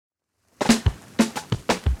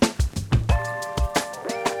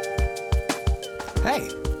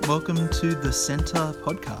Hey, welcome to the Centre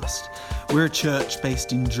podcast. We're a church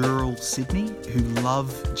based in Dural, Sydney, who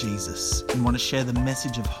love Jesus and want to share the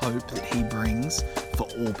message of hope that he brings for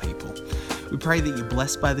all people. We pray that you're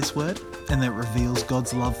blessed by this word and that it reveals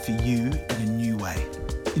God's love for you in a new way.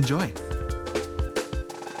 Enjoy.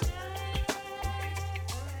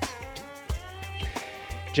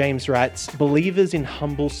 James writes, "Believers in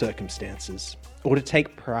humble circumstances ought to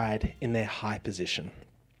take pride in their high position.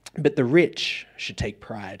 But the rich should take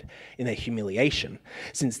pride in their humiliation,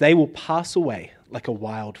 since they will pass away like a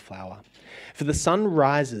wild flower. For the sun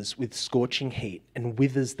rises with scorching heat and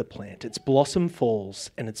withers the plant. Its blossom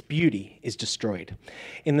falls and its beauty is destroyed.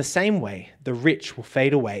 In the same way, the rich will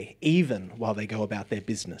fade away even while they go about their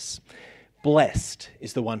business. Blessed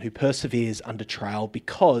is the one who perseveres under trial,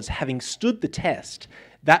 because having stood the test,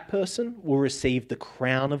 that person will receive the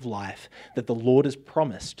crown of life that the Lord has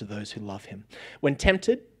promised to those who love him. When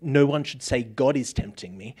tempted, no one should say, 'God is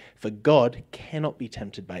tempting me,' for God cannot be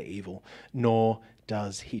tempted by evil, nor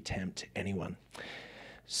does he tempt anyone."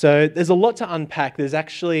 So there's a lot to unpack. There's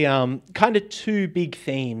actually kind of two big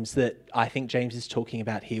themes that I think James is talking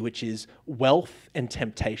about here, which is wealth and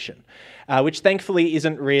temptation, which thankfully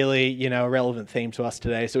isn't really, a relevant theme to us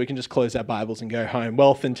today, so we can just close our Bibles and go home.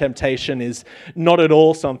 Wealth and temptation is not at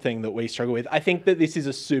all something that we struggle with. I think that this is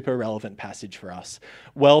a super relevant passage for us.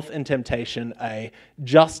 Wealth and temptation are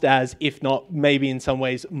just as, if not maybe in some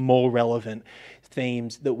ways more relevant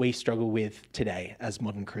themes that we struggle with today as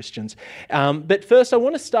modern Christians. But first, I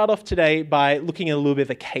want to start off today by looking at a little bit of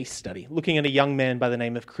a case study, looking at a young man by the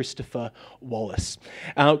name of Christopher Wallace.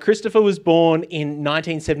 Christopher was born in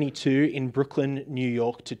 1972 in Brooklyn, New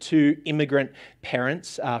York, to two immigrant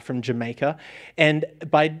parents from Jamaica. And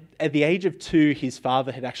at the age of 2, his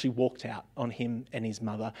father had actually walked out on him and his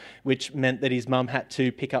mother, which meant that his mum had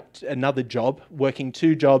to pick up another job, working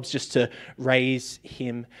 2 jobs just to raise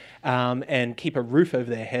him and keep a roof over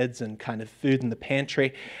their heads and kind of food in the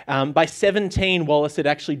pantry. By 17, Wallace had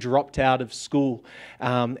actually dropped out of school,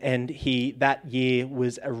 and he that year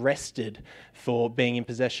was arrested for being in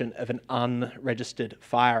possession of an unregistered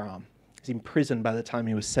firearm. He was in prison by the time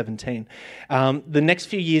he was 17. The next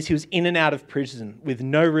few years, he was in and out of prison with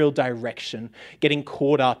no real direction, getting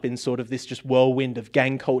caught up in sort of this just whirlwind of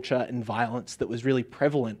gang culture and violence that was really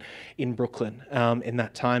prevalent in Brooklyn in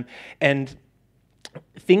that time. And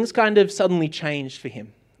things kind of suddenly changed for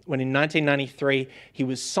him when in 1993, he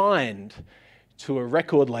was signed to a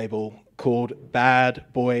record label called Bad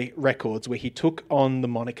Boy Records, where he took on the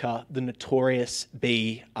moniker The Notorious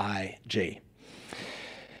B.I.G.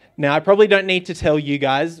 Now, I probably don't need to tell you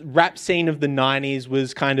guys, rap scene of the 90s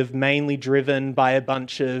was kind of mainly driven by a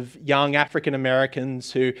bunch of young African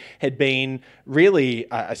Americans who had been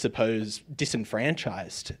really, I suppose,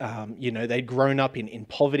 disenfranchised. They'd grown up in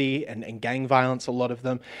poverty and gang violence, a lot of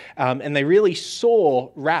them, and they really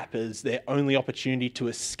saw rap as their only opportunity to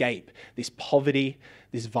escape this poverty,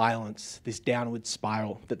 this violence, this downward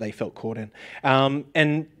spiral that they felt caught in.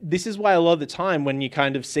 And this is why a lot of the time when you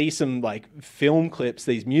kind of see some film clips,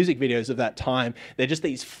 these music videos of that time, they're just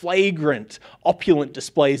these flagrant, opulent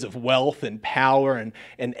displays of wealth and power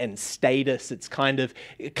and status. It's kind of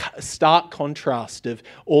a stark contrast of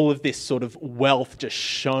all of this sort of wealth just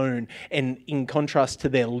shown, and in contrast to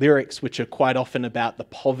their lyrics, which are quite often about the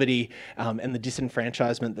poverty and the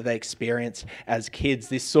disenfranchisement that they experienced as kids.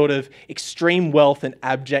 This sort of extreme wealth and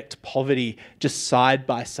abject poverty just side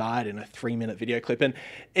by side in a 3-minute video clip. And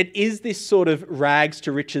it is this sort of rags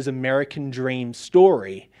to riches American dream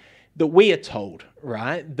story that we are told,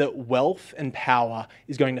 right? That wealth and power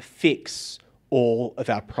is going to fix all of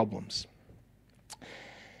our problems.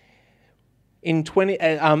 At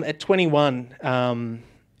 21,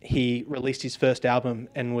 he released his first album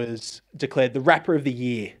and was declared the Rapper of the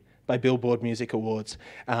Year by Billboard Music Awards.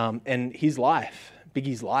 And his life,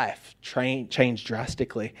 Biggie's life, changed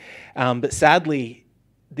drastically. But sadly,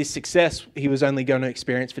 this success he was only going to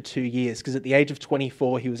experience for 2 years, because at the age of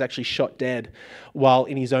 24, he was actually shot dead while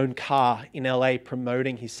in his own car in LA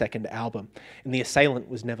promoting his second album. And the assailant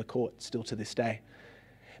was never caught, still to this day.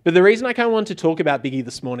 But the reason I kind of wanted to talk about Biggie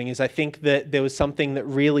this morning is I think that there was something that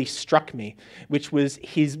really struck me, which was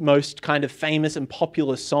his most kind of famous and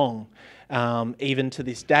popular song, even to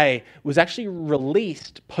this day, was actually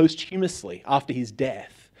released posthumously after his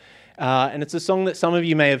death. And it's a song that some of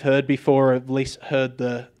you may have heard before, or at least heard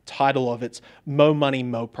the title of. It's Mo Money,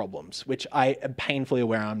 Mo Problems, which I am painfully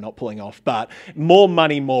aware I'm not pulling off, but more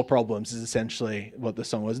money, more problems is essentially what the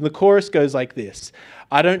song was. And the chorus goes like this: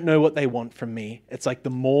 I don't know what they want from me. It's like the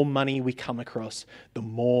more money we come across, the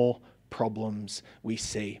more problems we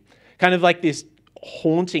see. Kind of like this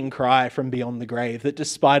haunting cry from beyond the grave that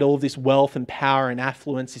despite all this wealth and power and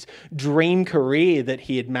affluence, this dream career that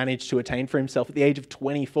he had managed to attain for himself at the age of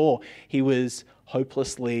 24, he was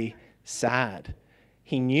hopelessly sad.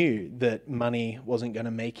 He knew that money wasn't going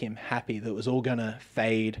to make him happy, that it was all going to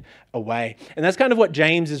fade away. And that's kind of what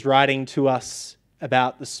James is writing to us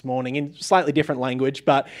about this morning in slightly different language,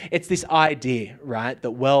 but it's this idea, right,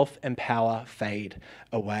 that wealth and power fade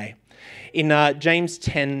away. In James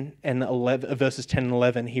 10 and 11, verses 10 and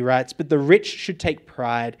 11, he writes, "But the rich should take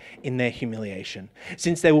pride in their humiliation,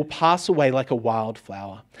 since they will pass away like a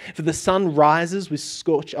wildflower. For the sun rises with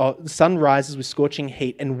scorching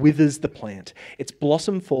heat and withers the plant. Its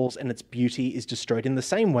blossom falls and its beauty is destroyed. In the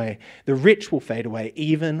same way, the rich will fade away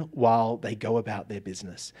even while they go about their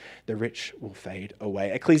business. The rich will fade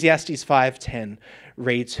away." Ecclesiastes 5:10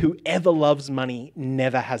 reads, "Whoever loves money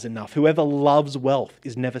never has enough. Whoever loves wealth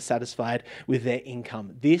is never satisfied with their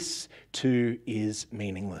income. This too is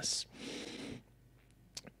meaningless."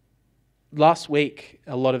 Last week,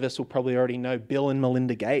 a lot of us will probably already know Bill and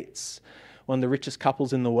Melinda Gates, one of the richest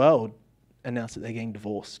couples in the world, announced that they're getting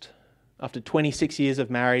divorced. After 26 years of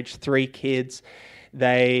marriage, 3 kids,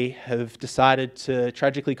 they have decided to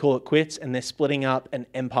tragically call it quits, and they're splitting up an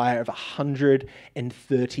empire of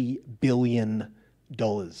 $130 billion.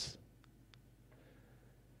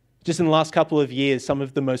 Just in the last couple of years, some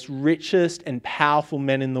of the most richest and powerful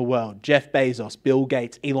men in the world, Jeff Bezos, Bill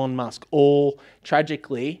Gates, Elon Musk, all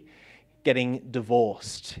tragically getting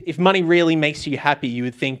divorced. If money really makes you happy, you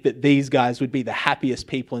would think that these guys would be the happiest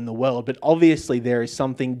people in the world, but obviously there is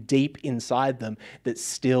something deep inside them that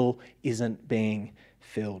still isn't being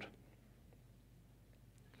filled.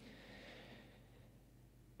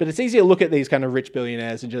 But it's easy to look at these kind of rich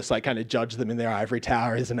billionaires and just like kind of judge them in their ivory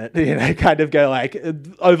tower, isn't it? You know, kind of go like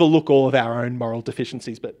overlook all of our own moral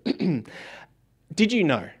deficiencies. But did you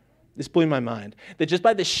know, this blew my mind, that just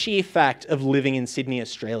by the sheer fact of living in Sydney,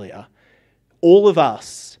 Australia, all of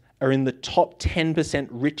us are in the top 10%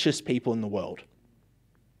 richest people in the world?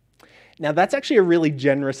 Now, that's actually a really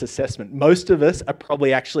generous assessment. Most of us are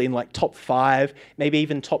probably actually in like top 5, maybe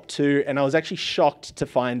even top 2. And I was actually shocked to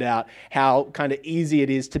find out how kind of easy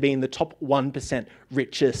it is to be in the top 1%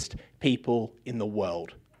 richest people in the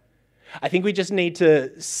world. I think we just need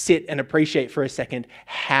to sit and appreciate for a second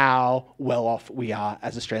how well off we are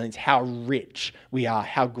as Australians, how rich we are,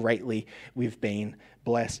 how greatly we've been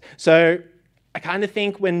blessed. So I kind of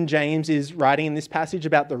think when James is writing in this passage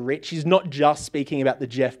about the rich, he's not just speaking about the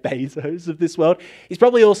Jeff Bezos of this world. He's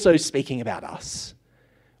probably also speaking about us.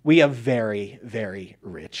 We are very, very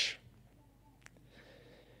rich.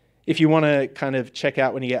 If you want to kind of check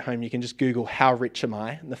out when you get home, you can just Google "how rich am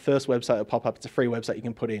I?" and the first website will pop up. It's a free website you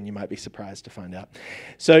can put in. You might be surprised to find out.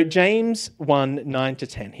 So James 1,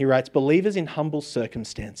 9-10, he writes, "Believers in humble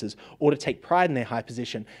circumstances ought to take pride in their high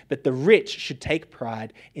position, but the rich should take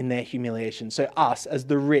pride in their humiliation." So us, as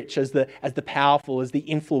the rich, as the powerful, as the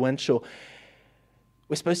influential,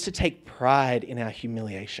 we're supposed to take pride in our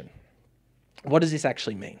humiliation. What does this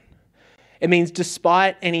actually mean? It means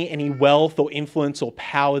despite any wealth or influence or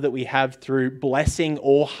power that we have through blessing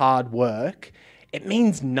or hard work, it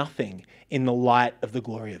means nothing in the light of the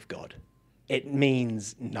glory of God. It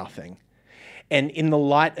means nothing. And in the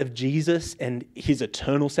light of Jesus and his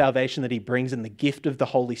eternal salvation that he brings and the gift of the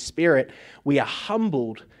Holy Spirit, we are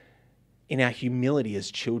humbled in our humility as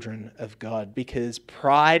children of God, because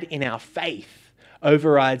pride in our faith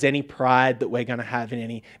overrides any pride that we're going to have in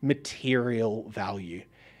any material value.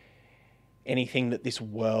 Anything that this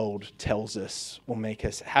world tells us will make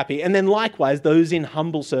us happy. And then likewise, those in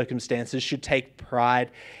humble circumstances should take pride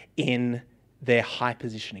in their high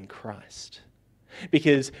position in Christ.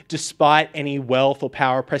 Because despite any wealth or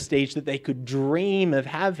power or prestige that they could dream of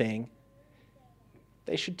having,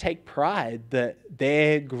 they should take pride that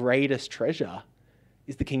their greatest treasure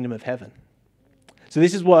is the kingdom of heaven. So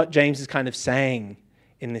this is what James is kind of saying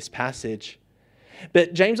in this passage.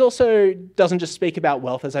 But James also doesn't just speak about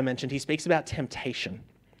wealth, as I mentioned. He speaks about temptation,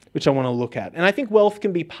 which I want to look at. And I think wealth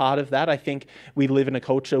can be part of that. I think we live in a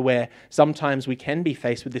culture where sometimes we can be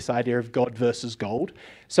faced with this idea of God versus gold.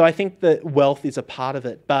 So I think that wealth is a part of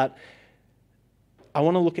it. But I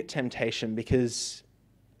want to look at temptation because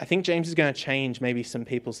I think James is going to change maybe some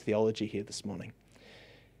people's theology here this morning.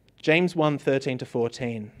 James 1,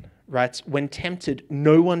 13-14 writes, "When tempted,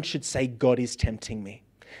 no one should say, 'God is tempting me.'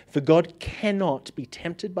 For God cannot be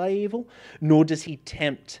tempted by evil, nor does he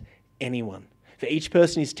tempt anyone. For each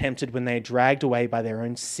person is tempted when they are dragged away by their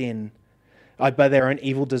own sin, by their own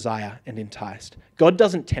evil desire and enticed." God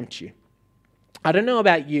doesn't tempt you. I don't know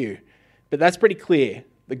about you, but that's pretty clear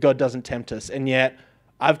that God doesn't tempt us. And yet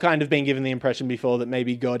I've kind of been given the impression before that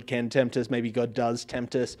maybe God can tempt us, maybe God does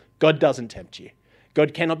tempt us. God doesn't tempt you.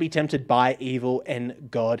 God cannot be tempted by evil, and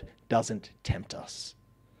God doesn't tempt us.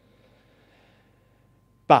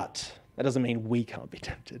 But that doesn't mean we can't be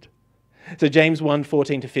tempted. So James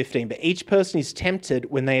 1:14-15, but each person is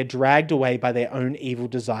tempted when they are dragged away by their own evil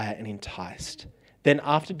desire and enticed. Then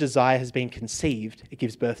after desire has been conceived, it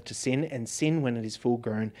gives birth to sin, and sin, when it is full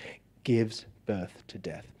grown, gives birth to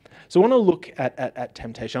death. So I want to look at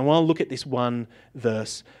temptation. I want to look at this one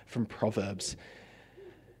verse from Proverbs.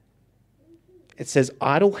 It says,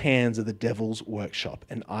 idle hands are the devil's workshop,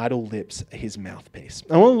 and idle lips are his mouthpiece.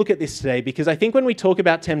 I want to look at this today because I think when we talk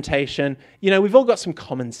about temptation, we've all got some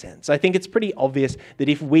common sense. I think it's pretty obvious that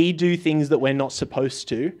if we do things that we're not supposed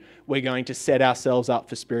to, we're going to set ourselves up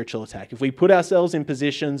for spiritual attack. If we put ourselves in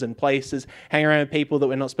positions and places, hang around with people that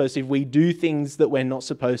we're not supposed to, if we do things that we're not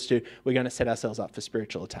supposed to, we're going to set ourselves up for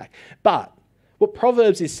spiritual attack. But what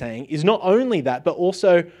Proverbs is saying is not only that, but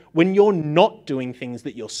also when you're not doing things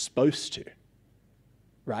that you're supposed to.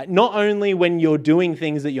 Right? Not only when you're doing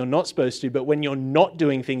things that you're not supposed to, but when you're not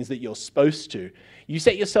doing things that you're supposed to, you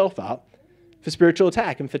set yourself up for spiritual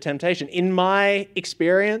attack and for temptation. In my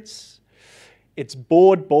experience, it's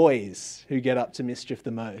bored boys who get up to mischief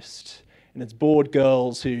the most, and it's bored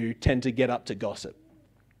girls who tend to get up to gossip.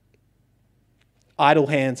 Idle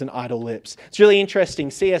hands and idle lips. It's really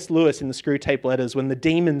interesting. C.S. Lewis in the Screwtape Letters, when the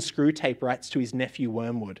demon Screwtape writes to his nephew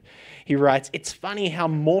Wormwood, he writes, it's funny how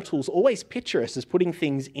mortals always picture us as putting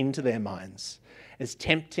things into their minds, as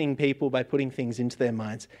tempting people by putting things into their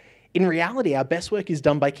minds. In reality, our best work is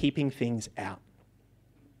done by keeping things out.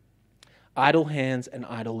 Idle hands and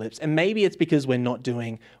idle lips. And maybe it's because we're not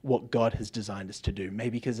doing what God has designed us to do.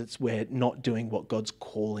 Maybe because we're not doing what God's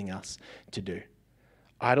calling us to do.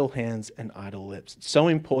 Idle hands and idle lips. It's so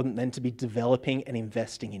important then to be developing and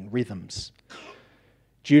investing in rhythms.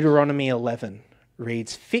 Deuteronomy 11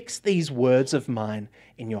 reads, fix these words of mine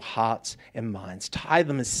in your hearts and minds. Tie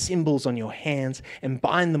them as symbols on your hands and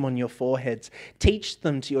bind them on your foreheads. Teach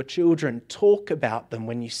them to your children. Talk about them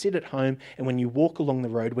when you sit at home and when you walk along the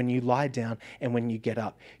road, when you lie down and when you get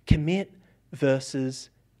up. Commit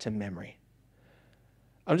verses to memory.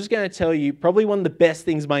 I'm just going to tell you, probably one of the best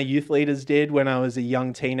things my youth leaders did when I was a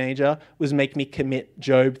young teenager was make me commit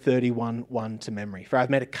Job 31:1 to memory. For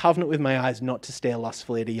I've made a covenant with my eyes not to stare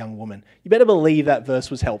lustfully at a young woman. You better believe that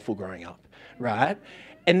verse was helpful growing up, right?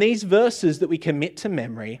 And these verses that we commit to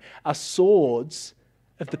memory are swords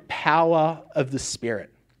of the power of the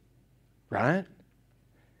Spirit, right?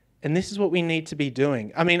 And this is what we need to be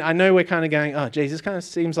doing. I mean, I know we're kind of going, oh, geez, this kind of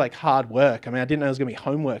seems like hard work. I mean, I didn't know it was going to be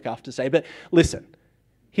homework after today, but listen.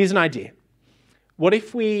 Here's an idea. What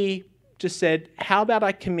if we just said, how about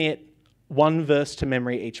I commit one verse to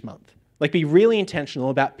memory each month? Like, be really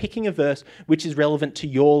intentional about picking a verse which is relevant to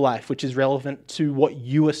your life, which is relevant to what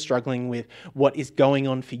you are struggling with, what is going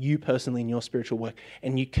on for you personally in your spiritual work,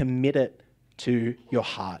 and you commit it to your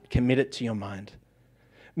heart, commit it to your mind.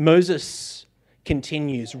 Moses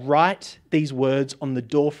continues, write these words on the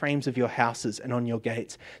door frames of your houses and on your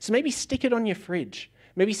gates. So maybe stick it on your fridge.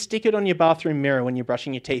 Maybe stick it on your bathroom mirror when you're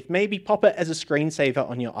brushing your teeth. Maybe pop it as a screensaver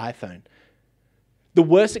on your iPhone. The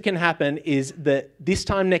worst that can happen is that this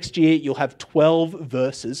time next year, you'll have 12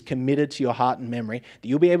 verses committed to your heart and memory that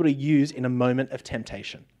you'll be able to use in a moment of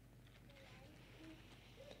temptation.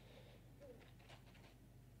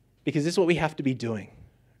 Because this is what we have to be doing,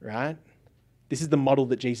 right? This is the model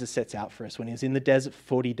that Jesus sets out for us. When he was in the desert for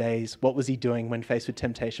 40 days, what was he doing when faced with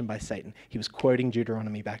temptation by Satan? He was quoting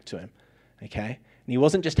Deuteronomy back to him, okay? And he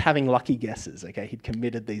wasn't just having lucky guesses, okay? He'd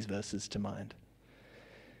committed these verses to mind.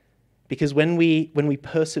 Because when we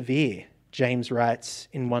persevere, James writes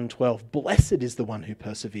in 1:12, blessed is the one who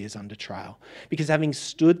perseveres under trial. Because having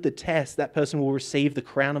stood the test, that person will receive the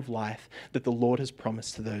crown of life that the Lord has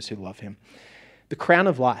promised to those who love him. The crown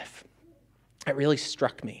of life, it really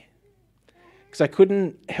struck me. Because I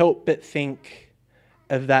couldn't help but think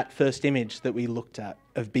of that first image that we looked at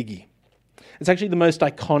of Biggie. It's actually the most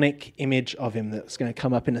iconic image of him that's going to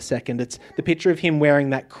come up in a second. It's the picture of him wearing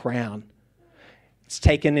that crown. It's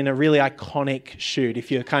taken in a really iconic shoot.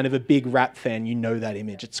 If you're kind of a big rap fan, you know that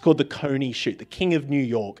image. It's called the Coney shoot, the King of New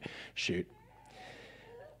York shoot.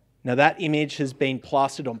 Now that image has been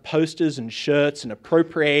plastered on posters and shirts and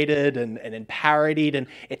appropriated and parodied, and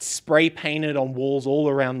it's spray painted on walls all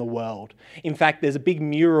around the world. In fact, there's a big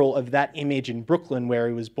mural of that image in Brooklyn where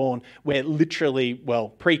he was born, where literally, well,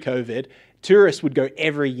 pre-COVID, tourists would go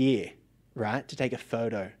every year, right, to take a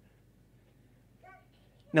photo.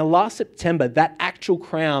 Now, last September, that actual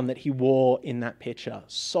crown that he wore in that picture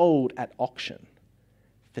sold at auction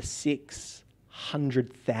for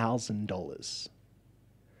 $600,000.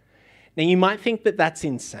 Now, you might think that that's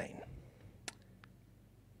insane,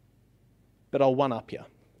 but I'll one-up you.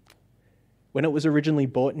 When it was originally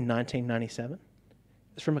bought in 1997, it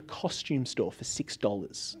was from a costume store for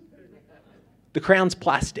 $6. The crown's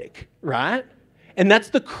plastic, right? And that's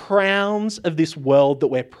the crowns of this world that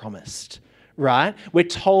we're promised, right? We're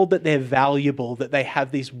told that they're valuable, that they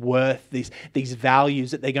have this worth, these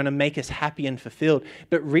values, that they're going to make us happy and fulfilled.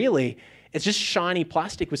 But really, it's just shiny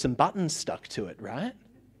plastic with some buttons stuck to it, right?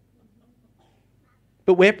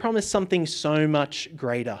 But we're promised something so much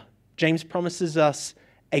greater. James promises us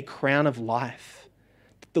a crown of life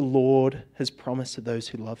that the Lord has promised to those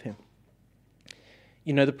who love him.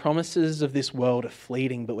 You know, the promises of this world are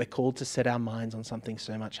fleeting, but we're called to set our minds on something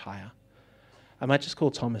so much higher. I might just call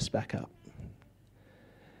Thomas back up.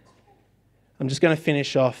 I'm just going to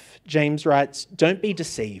finish off. James writes, "Don't be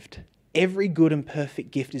deceived. Every good and perfect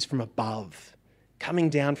gift is from above, coming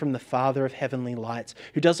down from the Father of heavenly lights,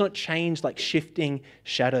 who does not change like shifting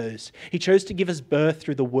shadows. He chose to give us birth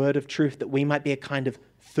through the word of truth, that we might be a kind of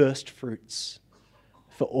first fruits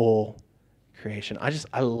for all creation."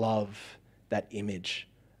 I love that image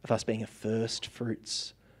of us being a first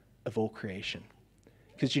fruits of all creation.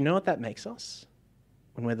 Because you know what that makes us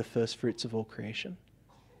when we're the first fruits of all creation?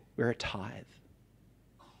 We're a tithe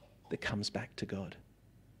that comes back to God.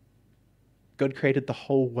 God created the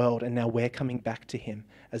whole world, and now we're coming back to him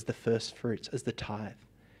as the first fruits, as the tithe.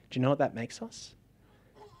 Do you know what that makes us?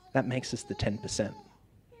 That makes us the 10%.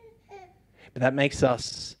 But that makes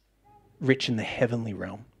us rich in the heavenly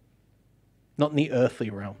realm, not in the earthly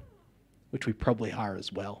realm, which we probably are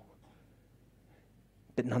as well.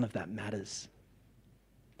 But none of that matters.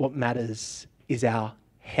 What matters is our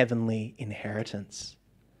heavenly inheritance.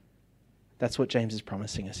 That's what James is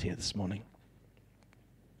promising us here this morning.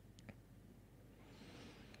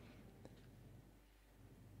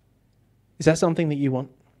 Is that something that you want?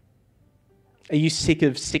 Are you sick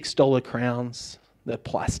of $6 crowns that are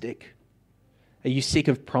plastic? Are you sick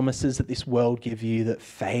of promises that this world give you that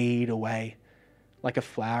fade away like a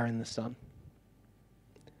flower in the sun?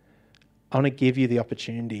 I want to give you the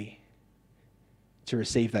opportunity to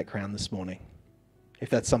receive that crown this morning. If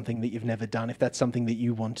that's something that you've never done, if that's something that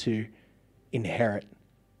you want to inherit,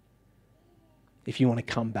 if you want to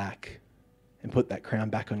come back and put that crown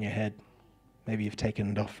back on your head, maybe you've taken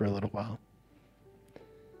it off for a little while.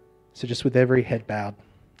 So just with every head bowed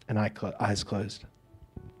and eyes closed.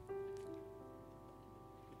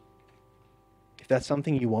 If that's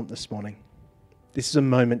something you want this morning, this is a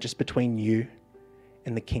moment just between you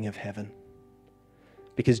and the King of Heaven.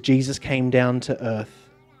 Because Jesus came down to earth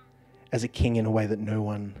as a king in a way that no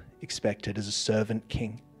one expected, as a servant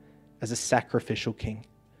king, as a sacrificial king,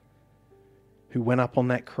 who went up on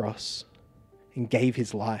that cross and gave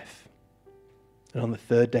his life, and on the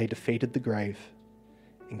third day defeated the grave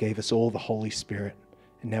and gave us all the Holy Spirit,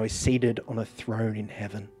 and now is seated on a throne in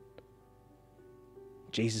heaven.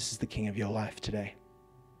 Jesus is the King of your life today.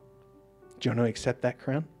 Do you want to accept that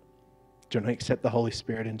crown? Do you want to accept the Holy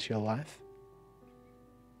Spirit into your life?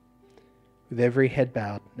 With every head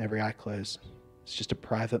bowed and every eye closed, it's just a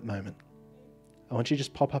private moment. I want you to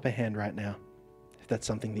just pop up a hand right now if that's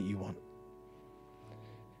something that you want.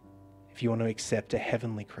 If you want to accept a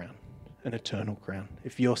heavenly crown, an eternal crown.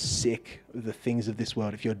 If you're sick of the things of this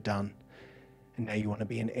world, if you're done, and now you want to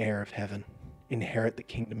be an heir of heaven, inherit the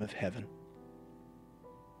kingdom of heaven.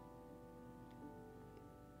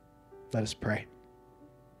 Let us pray.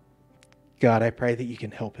 God, I pray that you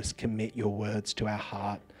can help us commit your words to our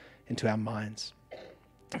heart and to our minds.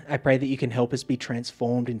 I pray that you can help us be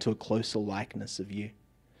transformed into a closer likeness of you.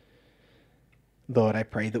 Lord, I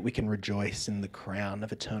pray that we can rejoice in the crown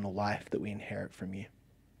of eternal life that we inherit from you.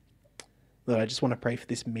 Lord, I just want to pray for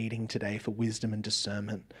this meeting today for wisdom and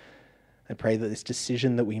discernment. I pray that this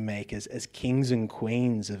decision that we make as kings and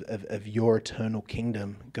queens of your eternal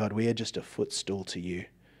kingdom, God, we are just a footstool to you.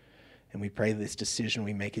 And we pray that this decision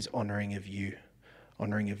we make is honoring of you,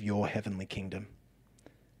 honoring of your heavenly kingdom.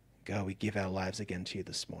 God, we give our lives again to you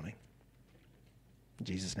this morning. In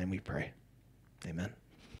Jesus' name we pray. Amen.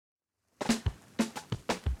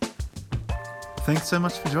 Thanks so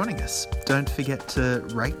much for joining us. Don't forget to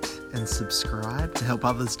rate and subscribe to help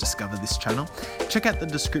others discover this channel. Check out the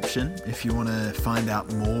description if you want to find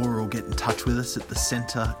out more or get in touch with us at the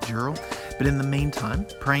Centre Dural. But in the meantime,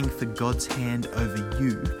 praying for God's hand over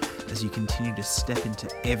you as you continue to step into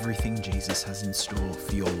everything Jesus has in store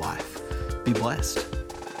for your life. Be blessed.